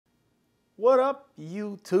What up,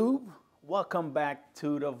 YouTube? Welcome back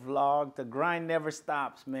to the vlog. The grind never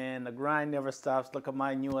stops, man. The grind never stops. Look at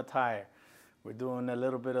my new attire. We're doing a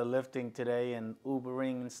little bit of lifting today and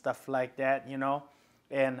Ubering and stuff like that, you know.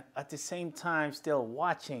 And at the same time, still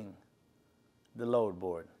watching the load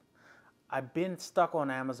board. I've been stuck on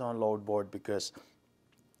Amazon load board because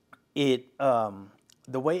the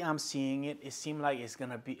way I'm seeing it, it seems like it's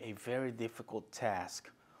gonna be a very difficult task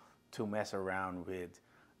to mess around with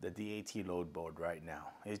the DAT load board right now.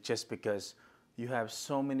 It's just because you have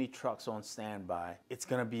so many trucks on standby. It's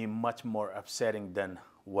gonna be much more upsetting than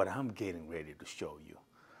what I'm getting ready to show you.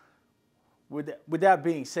 With that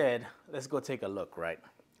being said, let's go take a look, right?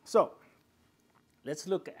 So let's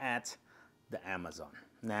look at the Amazon.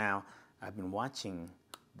 Now, I've been watching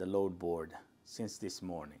the load board since this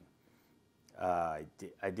morning. I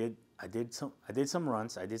did some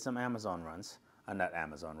runs. I did some Amazon runs. Not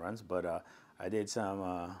Amazon runs, but I did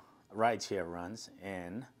some rideshare runs,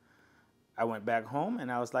 and I went back home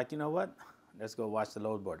and I was like, you know what? Let's go watch the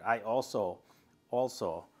load board. I also,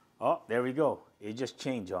 oh, there we go. It just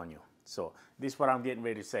changed on you. So this is what I'm getting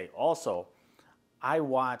ready to say. Also, I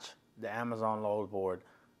watch the Amazon load board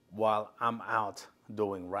while I'm out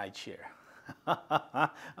doing rideshare.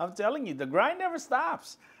 I'm telling you, the grind never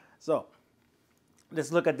stops. So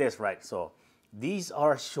let's look at this, right? So these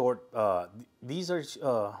are short,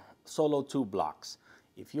 solo 2 blocks.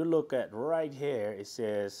 If you look at right here, it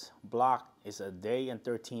says block is a day and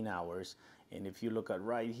 13 hours. And if you look at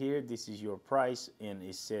right here, this is your price, and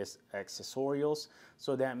it says accessorials.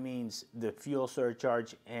 So that means the fuel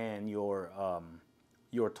surcharge and your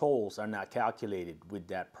tolls are not calculated with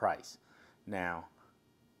that price. Now,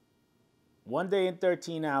 1 day and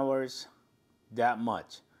 13 hours, that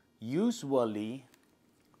much. Usually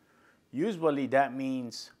that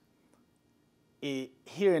means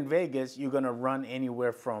here in Vegas, you're gonna run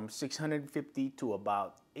anywhere from 650 to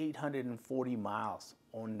about 840 miles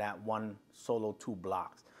on that one solo 2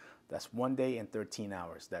 blocks. That's 1 day and 13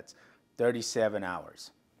 hours. That's 37 hours.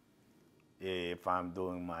 If I'm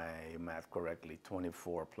doing my math correctly,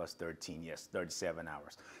 24 plus 13, yes, 37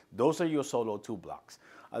 hours. Those are your solo 2 blocks.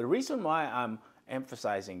 The reason why I'm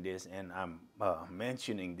emphasizing this and I'm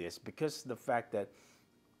mentioning this because the fact that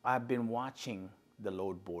I've been watching the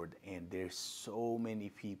load board, and there's so many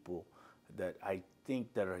people that I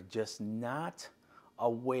think that are just not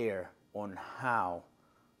aware on how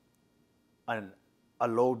a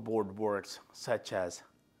load board works, such as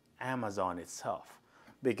Amazon itself.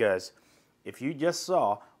 Because if you just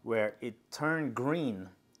saw where it turned green,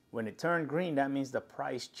 when it turned green, that means the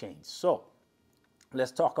price changed. So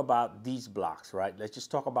let's talk about these blocks, right? Let's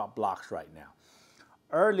just talk about blocks right now.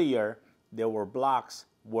 Earlier, there were blocks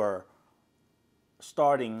were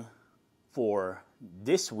starting for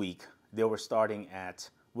this week. They were starting at,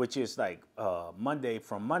 which is like Monday,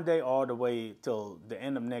 from Monday all the way till the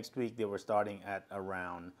end of next week, they were starting at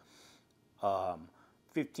around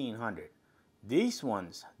 1,500. These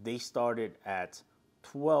ones, they started at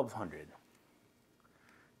 1,200.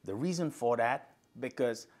 The reason for that,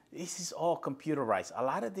 because this is all computerized. A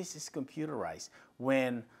lot of this is computerized.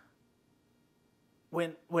 When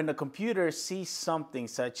the computer sees something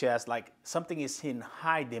such as like something is in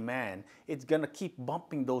high demand, it's gonna keep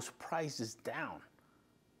bumping those prices down.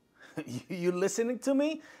 You listening to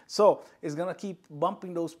me? So it's gonna keep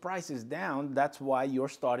bumping those prices down. That's why your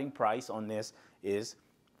starting price on this is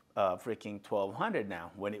freaking 1,200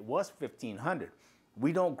 now, when it was 1,500.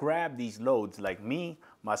 We don't grab these loads, like me,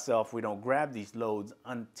 myself, we don't grab these loads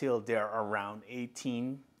until they're around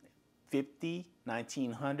 1,850,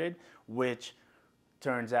 1,900, which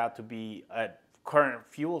turns out to be at current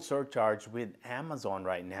fuel surcharge with Amazon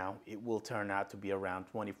right now, it will turn out to be around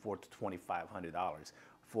 $2,400 to $2,500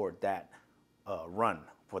 for that run,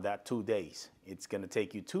 for that 2 days. It's gonna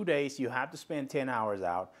take you 2 days. You have to spend 10 hours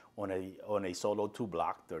out on a solo 2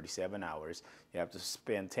 block, 37 hours. You have to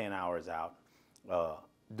spend 10 hours out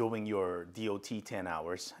doing your DOT 10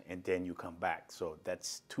 hours, and then you come back. So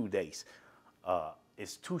that's 2 days.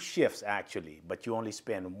 It's 2 shifts actually, but you only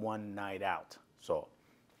spend 1 night out. So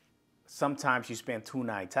sometimes you spend 2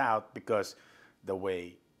 nights out because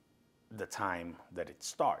the time that it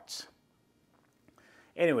starts.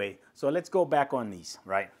 Anyway, so let's go back on these,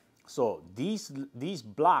 right? So these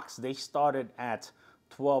blocks, they started at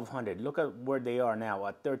 1,200. Look at where they are now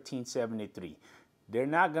at 1,373. They're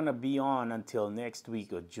not gonna be on until next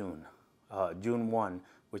week of June, June 1,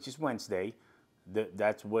 which is Wednesday.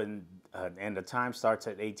 That's when, and the time starts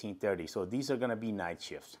at 18:30. So these are gonna be night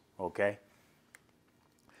shifts, okay?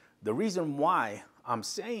 The reason why I'm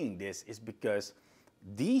saying this is because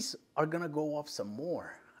these are gonna go up some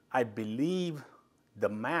more. I believe the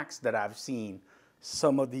max that I've seen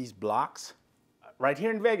some of these blocks right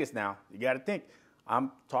here in Vegas now, you got to think,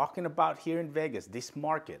 I'm talking about here in Vegas, this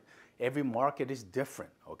market. Every market is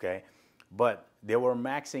different, okay? But they were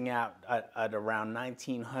maxing out at around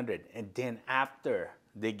 1900, and then after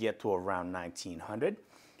they get to around 1900,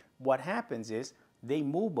 what happens is they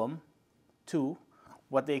move them to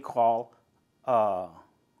what they call, or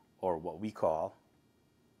what we call,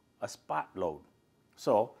 a spot load.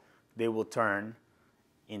 So they will turn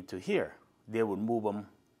into here. They would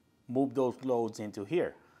move those loads into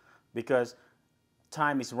here because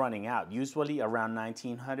time is running out. Usually around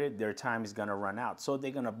 1900, their time is gonna run out. So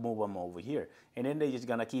they're gonna move them over here. And then they're just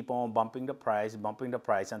gonna keep on bumping the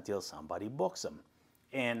price until somebody books them.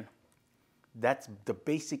 And that's the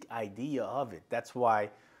basic idea of it. That's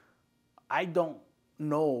why I don't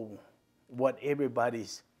know what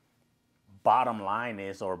everybody's bottom line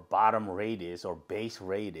is or bottom rate is or base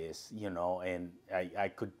rate is, you know, and I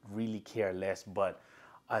could really care less. But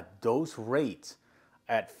at those rates,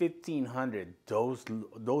 at 1500,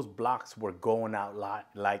 those blocks were going out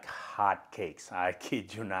like hotcakes. I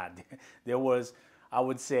kid you not. There was, I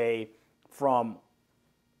would say, from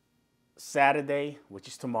Saturday, which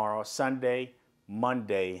is tomorrow, Sunday,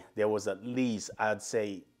 Monday, there was at least, I'd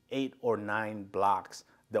say, 8 or 9 blocks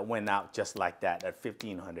that went out just like that at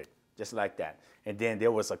 1500, just like that. And then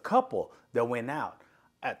there was a couple that went out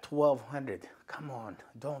at 1200. Come on,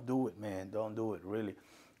 don't do it, man. Don't do it, really.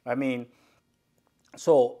 I mean,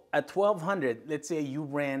 so at 1200, let's say you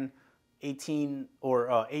ran 18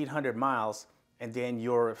 or 800 miles, and then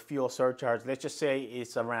your fuel surcharge, let's just say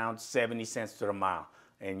it's around 70 cents to the mile,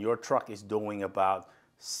 and your truck is doing about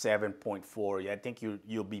 7.4. I think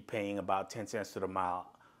you'll be paying about 10 cents to the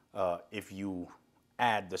mile if you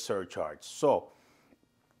add the surcharge. So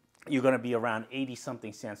you're going to be around 80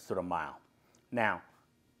 something cents to the mile. Now,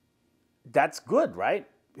 that's good, right?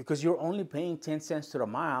 Because you're only paying 10 cents to the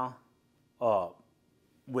mile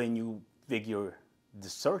when you figure the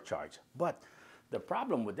surcharge. But the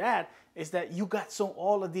problem with that is that you got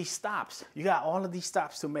all of these stops. You got all of these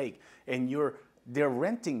stops to make, and they're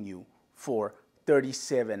renting you for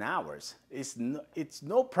 37 hours. It's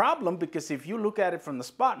no problem, because if you look at it from the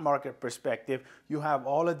spot market perspective, you have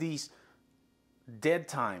all of these dead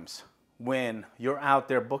times when you're out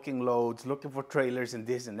there booking loads, looking for trailers and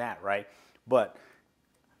this and that, right? But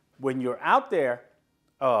when you're out there,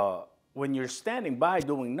 when you're standing by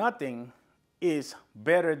doing nothing, is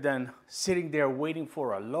better than sitting there waiting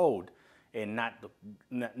for a load and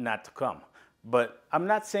not to come. But I'm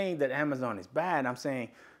not saying that Amazon is bad. I'm saying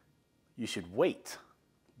you should wait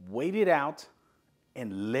it out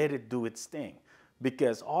and let it do its thing,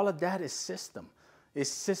 because all of that is it's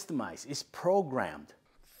systemized, it's programmed.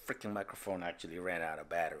 Freaking microphone actually ran out of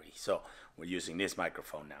battery, so we're using this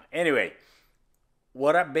microphone now. Anyway,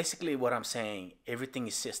 what I'm saying, everything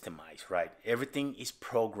is systemized, right? Everything is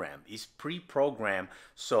programmed, it's pre-programmed,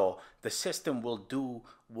 so the system will do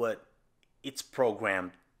what it's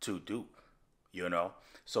programmed to do, you know?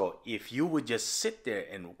 So if you would just sit there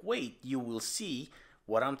and wait, you will see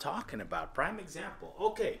what I'm talking about. Prime example.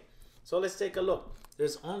 Okay, so let's take a look.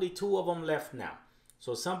 There's only 2 of them left now.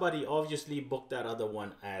 So somebody obviously booked that other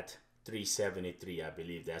one at 373. I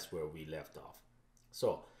believe that's where we left off.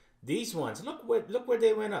 So these ones, look where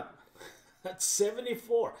they went up. That's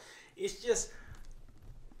 74. It's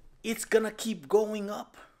gonna keep going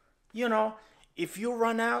up. You know, if you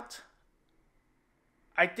run out,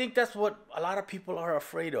 I think that's what a lot of people are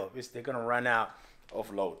afraid of, is they're gonna run out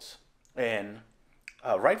of loads, and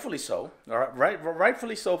rightfully so.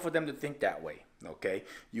 Rightfully so for them to think that way. Okay,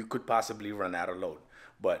 you could possibly run out of load,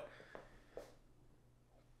 but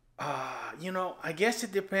you know, I guess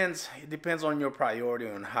it depends. It depends on your priority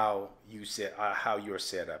and how you're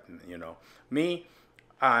set up. You know, me,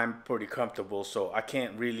 I'm pretty comfortable, so I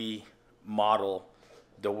can't really model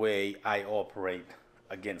the way I operate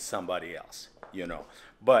against somebody else. You know,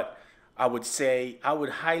 but I would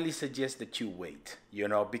highly suggest that you wait. You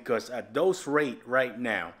know, because at those rate right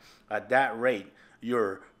now, at that rate,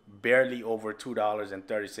 you're barely over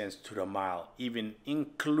 $2.30 to the mile, even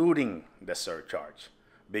including the surcharge.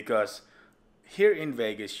 Because here in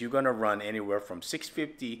Vegas, you're gonna run anywhere from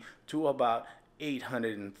 650 to about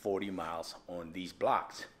 840 miles on these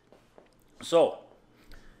blocks. So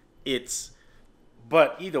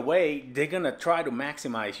but either way, they're gonna try to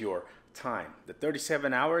maximize your time. The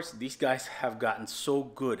 37 hours, these guys have gotten so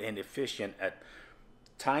good and efficient at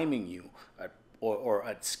timing you or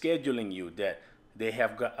at scheduling you that they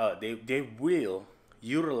have got they will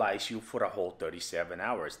utilize you for the whole 37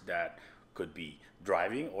 hours. That could be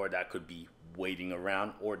driving, or that could be waiting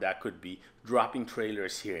around, or that could be dropping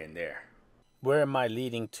trailers here and there. where am I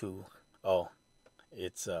leading to? Oh,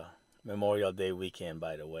 it's Memorial Day weekend,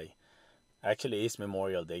 by the way. Actually, it's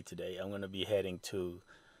Memorial Day today. I'm gonna be heading to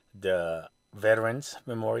the Veterans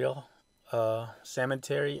Memorial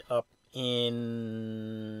Cemetery up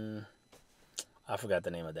in, I forgot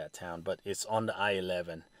the name of that town, but it's on the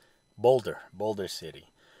I-11, Boulder City.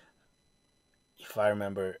 If I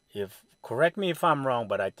remember, if correct me if I'm wrong,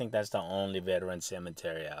 but I think that's the only veteran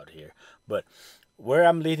cemetery out here. But where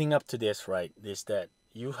I'm leading up to this, right, is that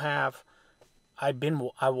you have I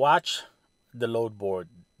watch the load board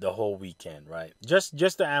the whole weekend, right?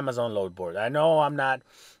 Just the Amazon load board. I know I'm not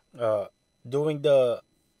uh, doing the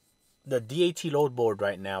DAT load board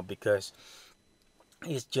right now because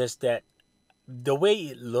it's just that the way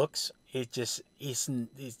it looks, it just it's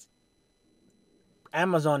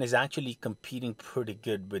Amazon is actually competing pretty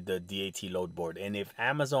good with the DAT load board. And if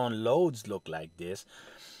Amazon loads look like this,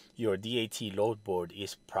 your DAT load board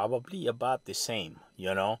is probably about the same,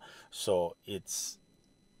 you know? So it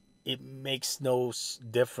makes no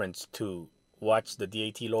difference to watch the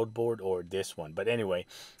DAT load board or this one. But anyway,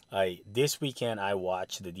 this weekend I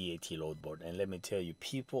watched the DAT load board, and let me tell you,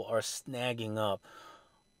 people are snagging up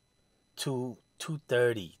to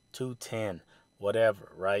 230, 210, whatever,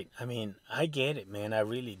 right? I mean, I get it, man. I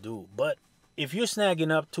really do. But if you're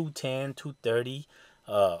snagging up 210, 230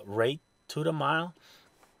 rate to the mile,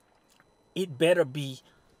 it better be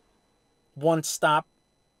one stop,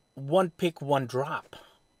 one pick, one drop.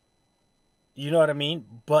 You know what I mean?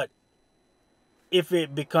 But if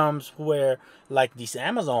it becomes where, like these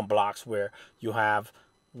Amazon blocks, where you have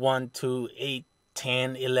 1, 2, 8,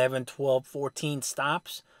 10, 11, 12, 14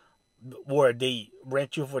 stops, where they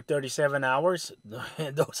rent you for 37 hours,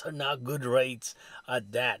 those are not good rates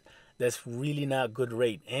at that. That's really not good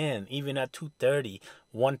rate. And even at 230,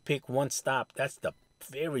 one pick, one stop, that's the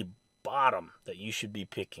very bottom that you should be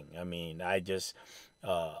picking. I mean, after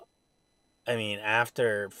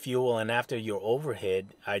fuel and after your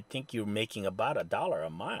overhead, I think you're making about $1 a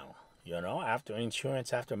mile. You know, after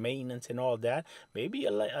insurance, after maintenance, and all that, maybe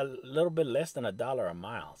a little bit less than $1 a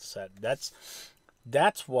mile. So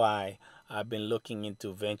that's why I've been looking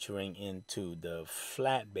into venturing into the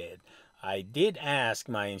flatbed. I did ask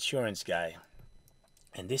my insurance guy,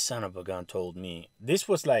 and this son of a gun told me, this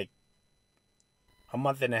was like a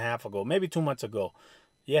month and a half ago, maybe 2 months ago.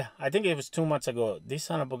 Yeah, I think it was 2 months ago. This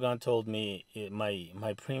son of a gun told me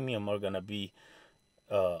my premium are gonna be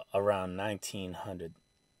around 1900.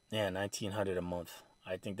 Yeah, 1900 a month.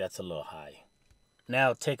 I think that's a little high.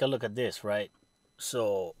 Now take a look at this, right?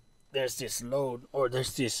 So there's this load, or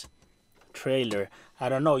there's this trailer. I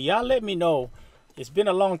don't know. Y'all let me know. It's been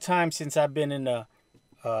a long time since I've been in a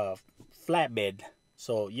flatbed.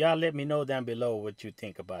 So y'all let me know down below what you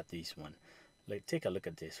think about this one. Like, take a look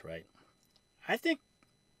at this, right?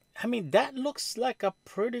 I mean, that looks like a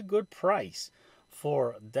pretty good price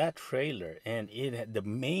for that trailer. And the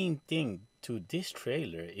main thing to this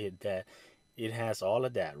trailer is that it has all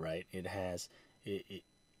of that, right?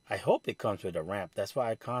 I hope it comes with a ramp. That's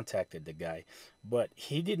why I contacted the guy. But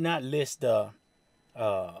he did not list uh,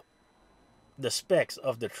 the specs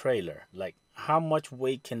of the trailer. Like, how much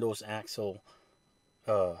weight can those axle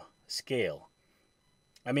scale?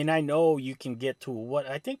 I mean, I know you can get to what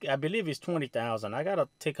I believe is 20,000. I gotta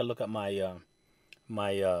take a look at my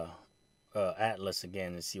atlas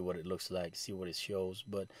again and see what it looks like, see what it shows.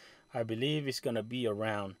 But I believe it's gonna be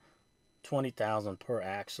around 20,000 per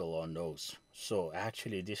axle on those. So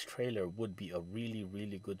actually, this trailer would be a really,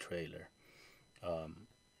 really good trailer.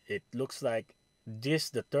 It looks like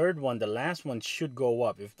the third one, the last one should go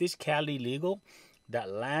up. If this Cali legal,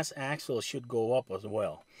 that last axle should go up as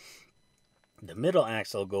well. The middle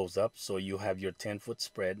axle goes up, so you have your 10-foot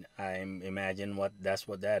spread. I imagine that's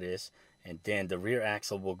what that is. And then the rear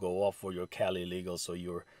axle will go off for your Cali legal, so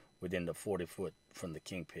you're within the 40-foot from the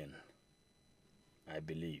kingpin, I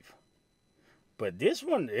believe. But this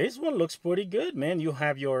one looks pretty good, man. You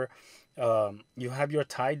have your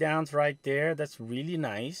tie downs right there. That's really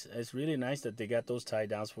nice. It's really nice that they got those tie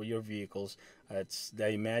downs for your vehicles. I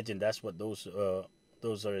imagine that's what those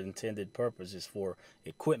are intended purposes for,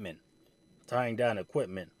 equipment, tying down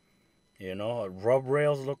equipment. You know, rub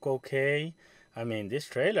rails look okay. I mean, this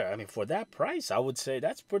trailer, I mean, for that price, I would say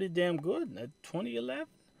that's pretty damn good at 2011.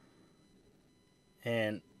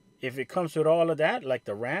 And if it comes with all of that, like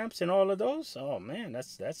the ramps and all of those, oh man,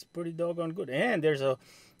 that's pretty doggone good. And there's a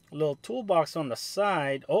little toolbox on the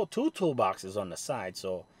side. Oh, two toolboxes on the side.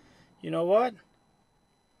 So, you know what?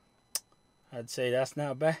 I'd say that's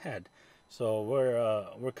not bad. So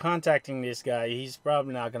we're contacting this guy. He's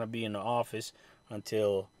probably not gonna be in the office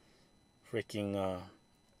until freaking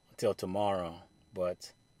until tomorrow.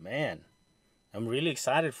 But man, I'm really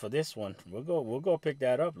excited for this one. We'll go pick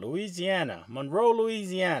that up. Louisiana, Monroe,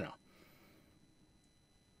 Louisiana.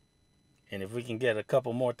 And if we can get a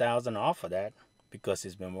couple more thousand off of that because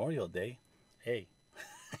it's Memorial Day, hey,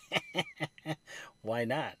 why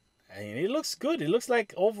not? I mean, it looks good. It looks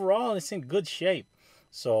like overall it's in good shape.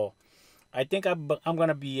 So I think I'm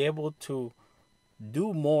gonna be able to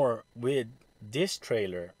do more with this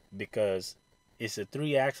trailer because it's a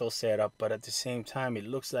 3-axle setup, but at the same time it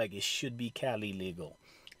looks like it should be Cali legal.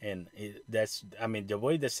 And that's, I mean, the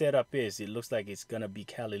way the setup is, it looks like it's gonna be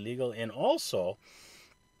Cali legal. And also,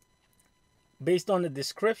 based on the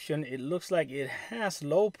description, it looks like it has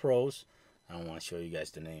low pros. I don't want to show you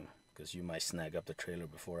guys the name because you might snag up the trailer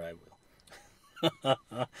before I will.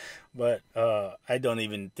 But I don't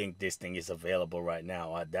even think this thing is available right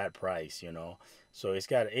now at that price, you know. So it's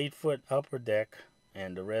got an 8-foot upper deck,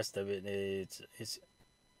 and the rest of it, it's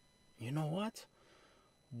you know what?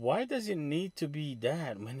 Why does it need to be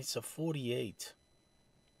that when it's a 48?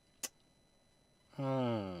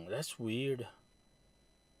 That's weird.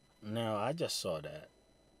 No, I just saw that.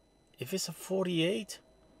 If it's a 48,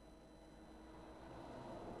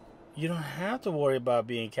 you don't have to worry about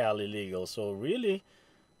being Cali legal. So really,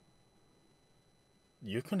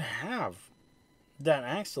 you can have that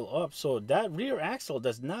axle up. So that rear axle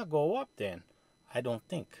does not go up then. I don't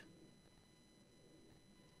think.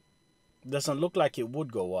 Doesn't look like it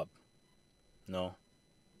would go up. No.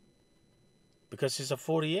 Because it's a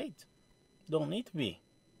 48. Don't need to be.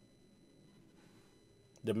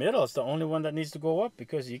 The middle is the only one that needs to go up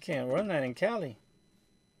because you can't run that in Cali.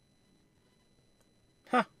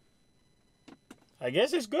 Huh. I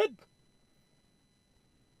guess it's good.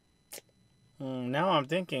 Now I'm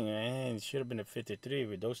thinking, it should have been a 53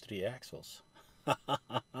 with those 3 axles.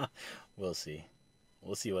 We'll see.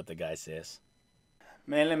 We'll see what the guy says.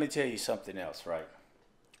 Man, let me tell you something else, right?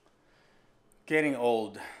 Getting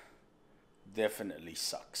old definitely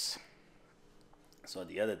sucks. So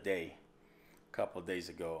the other day, a couple of days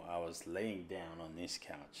ago, I was laying down on this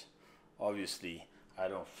couch. Obviously, I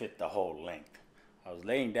don't fit the whole length. I was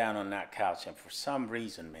laying down on that couch, and for some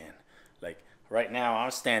reason, man, like right now,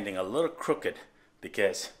 I'm standing a little crooked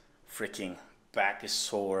because freaking back is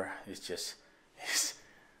sore. I'm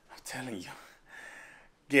telling you,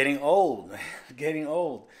 getting old, man, getting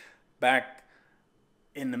old. Back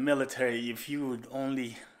in the military, if you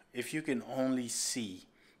can only see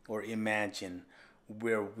or imagine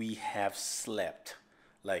where we have slept,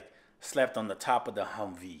 like slept on the top of the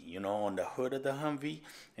Humvee, you know, on the hood of the Humvee,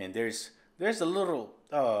 and there's a little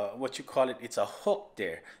what you call it, it's a hook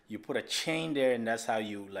there. You put a chain there, and that's how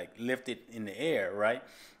you like lift it in the air, right?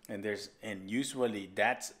 And usually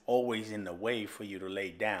that's always in the way for you to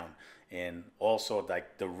lay down. And also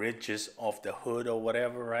like the ridges of the hood or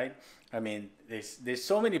whatever, right? I mean, there's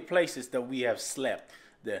so many places that we have slept,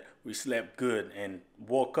 that we slept good and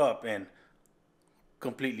woke up and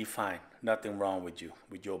completely fine, nothing wrong with you,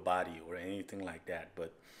 with your body or anything like that.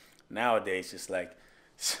 But nowadays it's like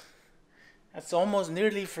that's almost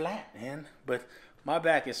nearly flat, man. But my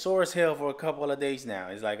back is sore as hell for a couple of days now.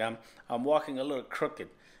 It's like I'm walking a little crooked.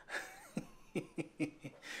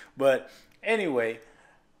 But anyway,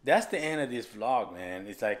 that's the end of this vlog, man.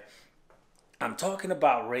 It's like I'm talking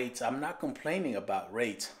about rates. I'm not complaining about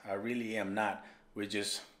rates. I really am not. We're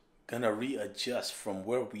just gonna readjust from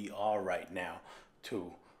where we are right now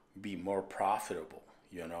to be more profitable,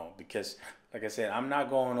 you know, because like I said, I'm not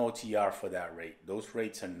going OTR for that rate. Those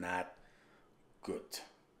rates are not good,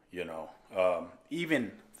 you know.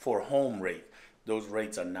 Even for home rate, those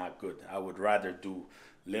rates are not good. I would rather do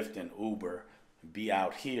Lyft and Uber, be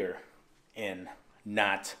out here and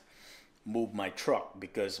not move my truck,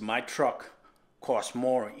 because my truck costs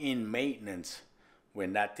more in maintenance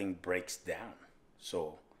when that thing breaks down.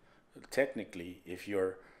 So technically, if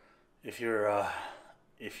you're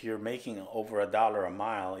making over $1 a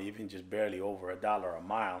mile, even just barely over $1 a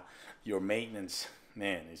mile, your maintenance,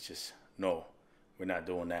 man, it's just no, we're not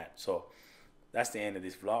doing that. So that's the end of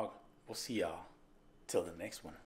this vlog. We'll see y'all till the next one.